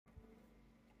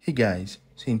Hey guys,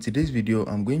 so in today's video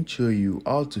I'm going to show you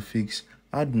how to fix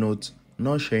add notes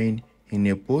not showing in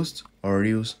a post or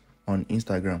reels on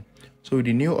Instagram. So with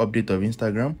the new update of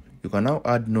Instagram, you can now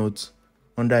add notes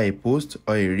under a post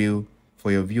or a reel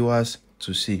for your viewers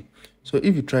to see. So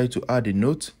if you try to add a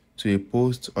note to a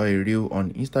post or a reel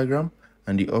on Instagram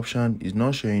and the option is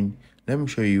not showing, let me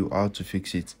show you how to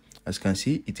fix it. As you can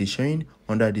see, it is showing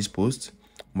under this post,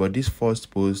 but this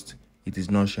first post it is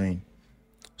not showing.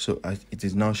 So it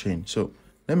is now showing. So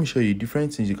let me show you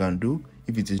different things you can do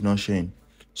if it is not showing.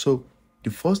 So the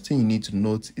first thing you need to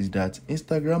note is that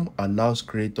Instagram allows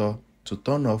creator to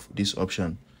turn off this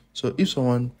option. So if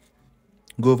someone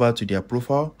go over to their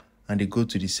profile and they go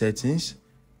to the settings,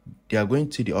 they are going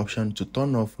to see the option to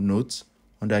turn off notes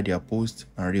under their posts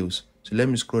and reels. So let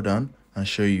me scroll down and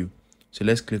show you. So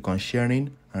let's click on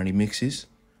sharing and remixes,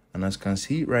 and as you can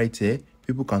see right here,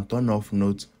 people can turn off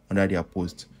notes under their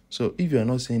posts. So if you are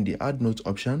not seeing the add note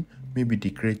option, maybe the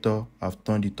creator have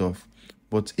turned it off.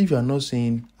 But if you are not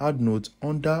seeing add notes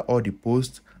under all the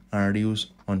posts and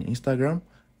reels on Instagram,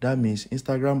 that means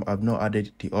Instagram have not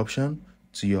added the option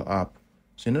to your app.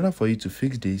 So in order for you to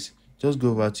fix this, just go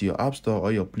over to your app store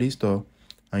or your Play Store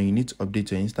and you need to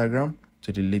update your Instagram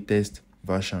to the latest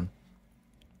version.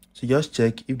 So just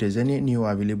check if there's any new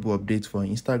available updates for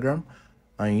Instagram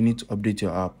and you need to update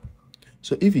your app.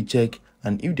 So if you check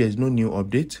and if there's no new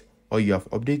update or you have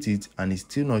updated and it's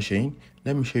still not showing,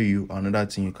 let me show you another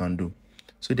thing you can do.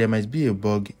 So there might be a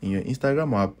bug in your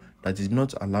Instagram app that is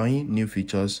not allowing new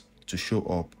features to show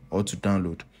up or to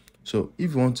download. So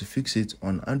if you want to fix it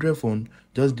on Android phone,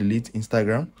 just delete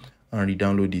Instagram and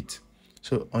re-download it.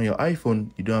 So on your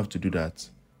iPhone, you don't have to do that.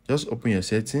 Just open your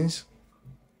settings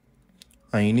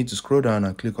and you need to scroll down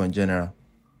and click on general.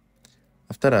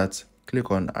 After that,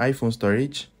 click on iPhone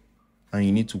storage and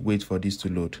you need to wait for this to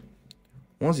load.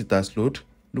 Once it has loaded,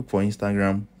 look for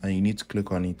Instagram and you need to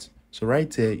click on it. So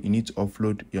right here, you need to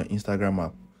upload your Instagram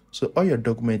app. So all your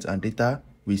documents and data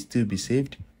will still be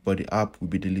saved, but the app will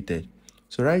be deleted.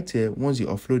 So right here, once you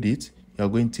upload it, you are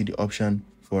going to see the option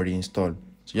for reinstall.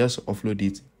 So just upload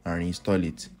it and reinstall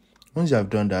it. Once you have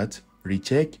done that,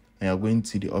 recheck and you are going to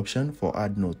see the option for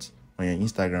add notes on your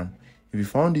Instagram. If you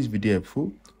found this video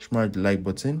helpful, smash the like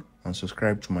button and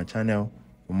subscribe to my channel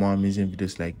for more amazing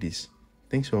videos like this.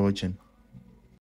 Thanks for watching.